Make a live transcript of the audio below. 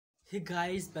Hey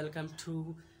guys, welcome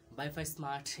to Wifi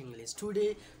Smart English.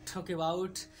 Today, talk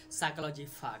about psychology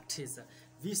fact is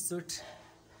we should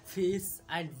face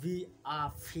and we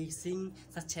are facing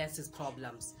such as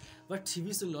problems, but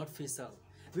we should not face them.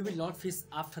 We will not face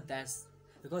after that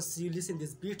because you listen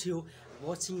this video,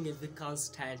 watching it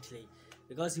constantly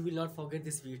because you will not forget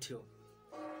this video.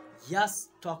 Yes,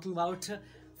 talking about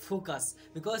focus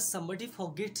because somebody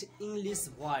forget English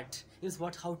word is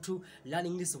what how to learn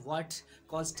English word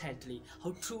constantly,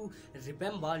 how to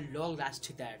remember long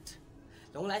lasting. That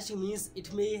long lasting means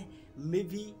it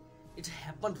maybe it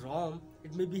happened wrong,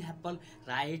 it may be happen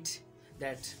right,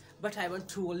 that but I want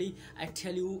to only I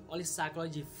tell you only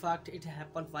psychology fact it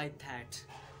happened like that.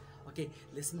 Okay,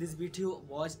 listen this video,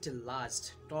 watch till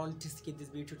last, don't skip this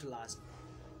video to last.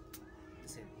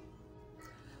 Listen.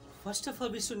 First of all,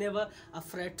 we should never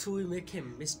afraid to make a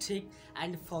mistake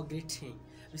and forgetting.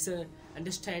 We should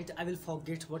understand I will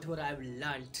forget whatever I have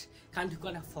learned. Can't you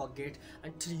gonna forget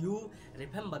until you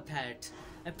remember that.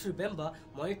 You have to remember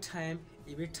more time,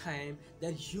 every time,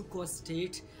 then you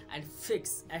concentrate and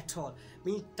fix at all.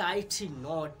 Mean tighty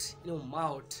knot in your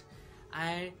mouth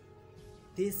and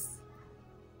this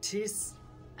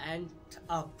and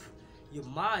up. Your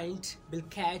mind will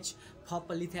catch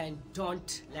properly and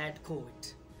don't let go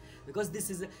it. Because this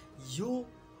is you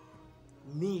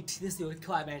need, this is your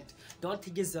requirement. Don't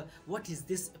think is what is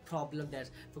this problem that,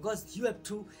 because you have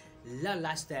to learn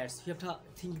last that you have to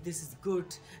think this is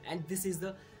good and this is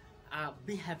the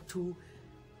we have to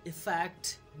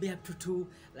effect, we have to do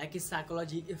like a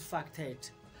psychology effect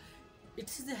it. It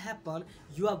is happen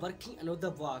you are working another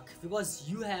work because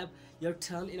you have your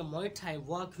turn in a more time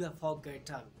work you have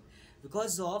forgotten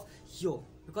because of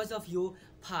your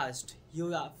past. You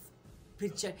have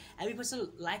present. Every person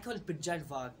like on present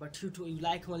work, but you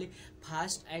like only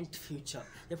past and future.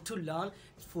 You have to learn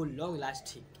for long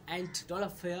lasting and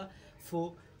don't fear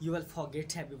for you will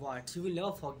forget every word. You will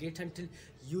never forget until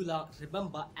you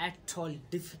remember at all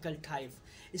difficult time.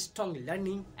 Strong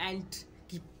learning and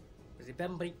keep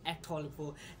remembering at all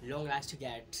for long lasting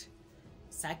at.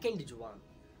 Second is one.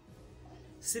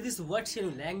 See this word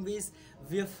in language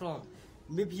we are from.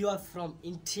 Maybe you are from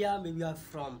India, maybe you are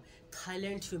from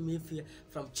Thailand, maybe you are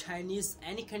from Chinese,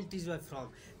 any countries you are from.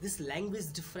 This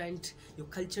language different, your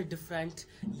culture different,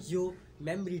 your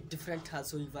memory different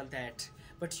also even that.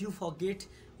 But you forget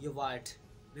your word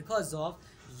because of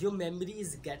your memory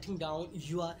is getting down.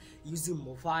 You are using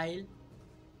mobile,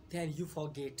 then you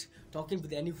forget. Talking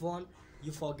with anyone,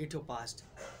 you forget your past.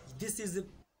 This is the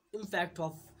impact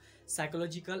of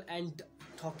psychological and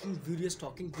talking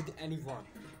with anyone.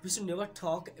 We should never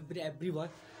talk with everyone.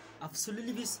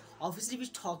 Absolutely, obviously we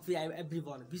talk with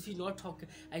everyone. We should not talk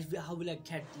as how will I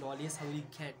get knowledge, how will you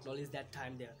get knowledge that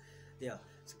time there.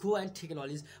 So go and take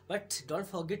knowledge, but don't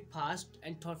forget past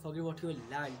and don't forget what you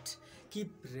learned.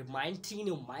 Keep reminding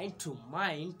your mind to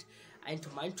mind and to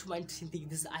mind thinking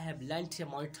this I have learned a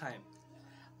more time.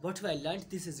 What I learned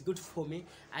this is good for me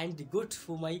and good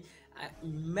for my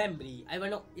memory. I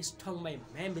wanna strong my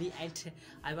memory and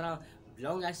I wanna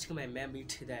long lasting my memory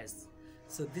to this.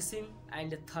 So this thing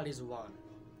and the third is one.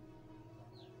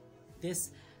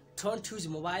 This don't use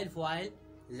mobile while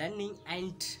learning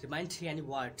and reminding any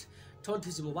word. Don't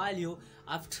use mobile you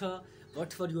after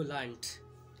whatever you learned.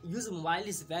 Use mobile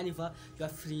is whenever you are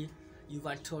free. You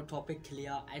want to topic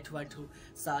clear and want to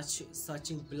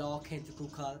searching blog and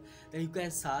Google, then you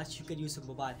can search, you can use a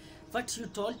mobile, but you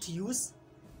don't use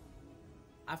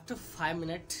after 5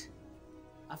 minutes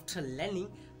after learning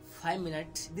 5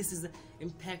 minutes. This is the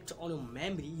impact on your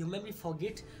memory. Your memory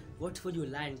forget whatever you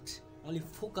learned, only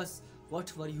focus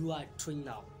whatever you are doing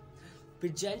now.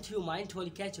 Present your mind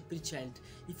only catch a present.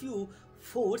 If you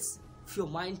force your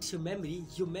mind your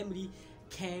memory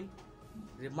can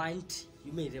remind,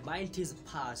 you may remind his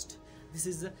past. This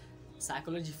is a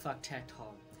psychology fact at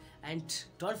home. And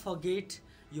don't forget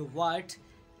your word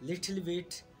little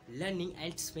bit learning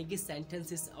and making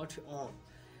sentences out your own.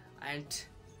 And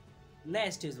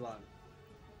next is one.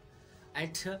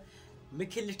 And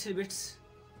make a little bit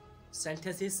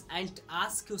sentences and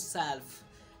ask yourself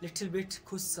little bit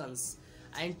questions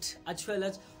and as well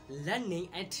as learning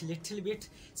and little bit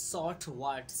short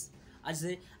words.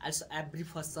 Also every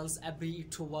persons, every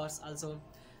 2 words also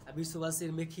every 2 words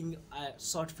in making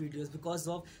short videos because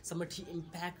of somebody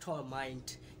impact our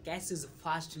mind catches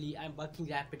fastly and working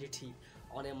rapidity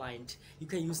on a mind. You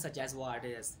can use such as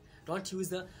words. Don't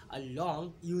use a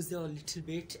long, use a little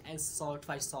bit and short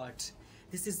by short.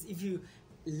 This is if you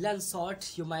learn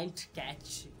short your mind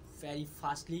catch very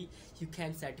fastly. You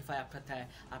can certify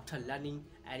after learning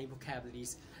any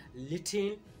vocabularies.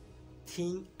 Little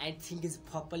think and think is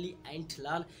properly and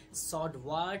learn short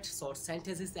words, short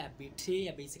sentences every day,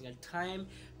 every single time.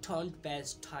 Don't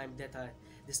waste time that are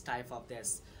this type of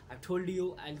this. I've told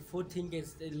you. And fourth thing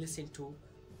is listen to.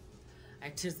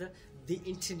 It is the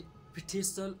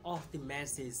interpretation of the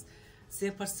message.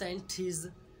 6% is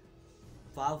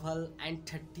vowel and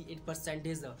 38%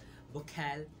 is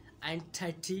vocal and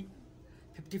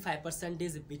 55%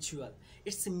 is visual.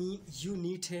 It's mean you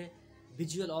need a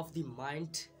visual of the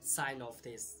mind sign of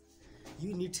this.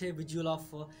 You need a visual of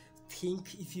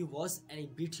think. If you watch any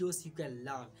videos you can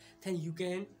learn, then you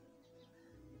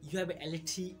have a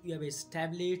LT, you have a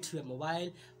tablet, you have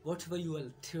mobile, whatever you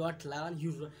will not learn,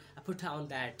 you put on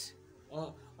that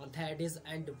is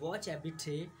and watch every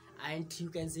day, and you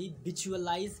can see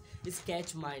visualize is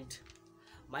catch mind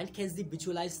can see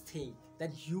visualize thing,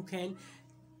 then you can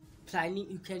planning,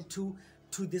 you can to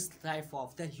this type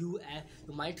of that you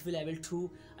might will able to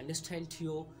understand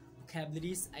your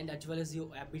vocabularies and as well as your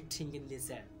everything in this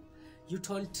app. You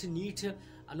don't need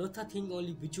another thing,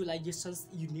 only visualizations.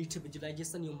 You need a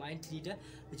visualization, your mind need a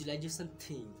visualization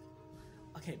thing.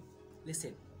 Okay,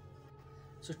 listen.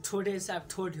 So today I've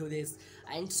told you this,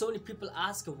 and so many people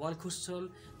ask one question,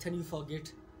 then you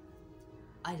forget.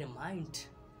 I remind,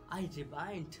 I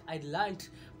rewind, I learned,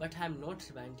 but I'm not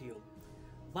remind you.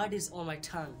 Word is on my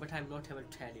tongue, but I'm not able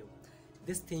to tell you.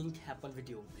 This thing happened with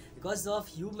you because of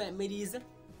you memory is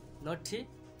not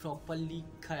properly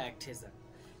correct.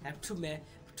 Have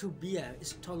to be a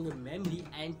strong memory,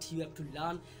 and you have to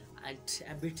learn and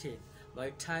every day.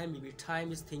 By time, every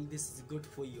time is think this is good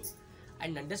for you,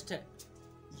 and understand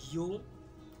you,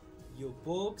 your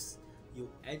books, your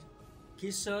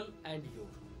education, and you.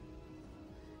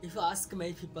 If you ask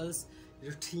many people's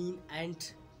routine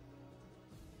and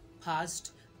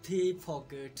past, they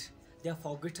forget. They are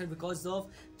forgotten because of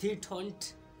they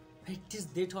don't practice.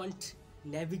 They don't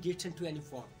navigate into any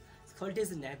form. It's called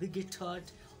as a navigator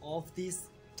of this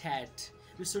tat.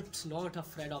 You should not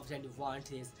afraid of any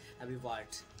want is every word.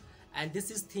 And this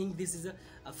is thing. This is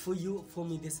a for you, for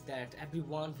me. This that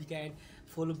everyone we can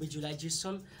follow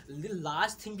visualization. The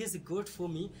last thing is good for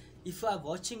me. If you are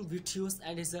watching videos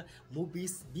and is a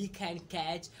movies, we can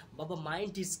catch. But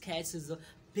mind is catch is a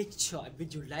picture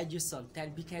visualization,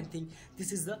 then we can think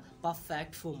this is the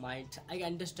perfect for mind. I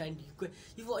understand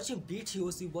you watching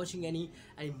videos, you watching any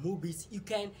movies, you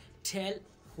can tell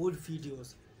whole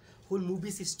videos, whole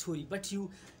movies story, but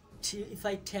you if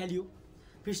I tell you,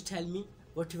 please tell me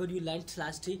whatever you learned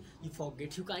last day, you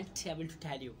forget. You can't able to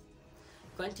tell you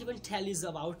can't even tell is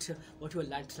about what you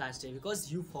learned last day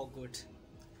because you forgot.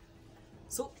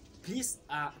 So please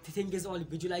the thing is only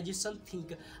visualization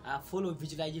think, follow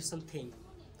visualization thing,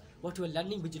 what you are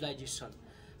learning visualization.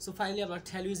 So finally I'm going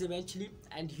to tell you is eventually,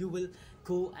 and you will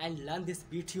go and learn this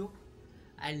video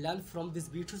and learn from this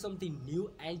video something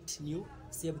new and new.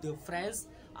 Share with your friends.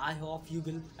 I hope you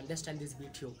will understand this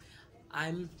video.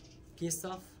 I'm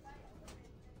Kesaf.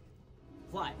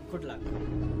 Why? Good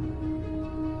luck.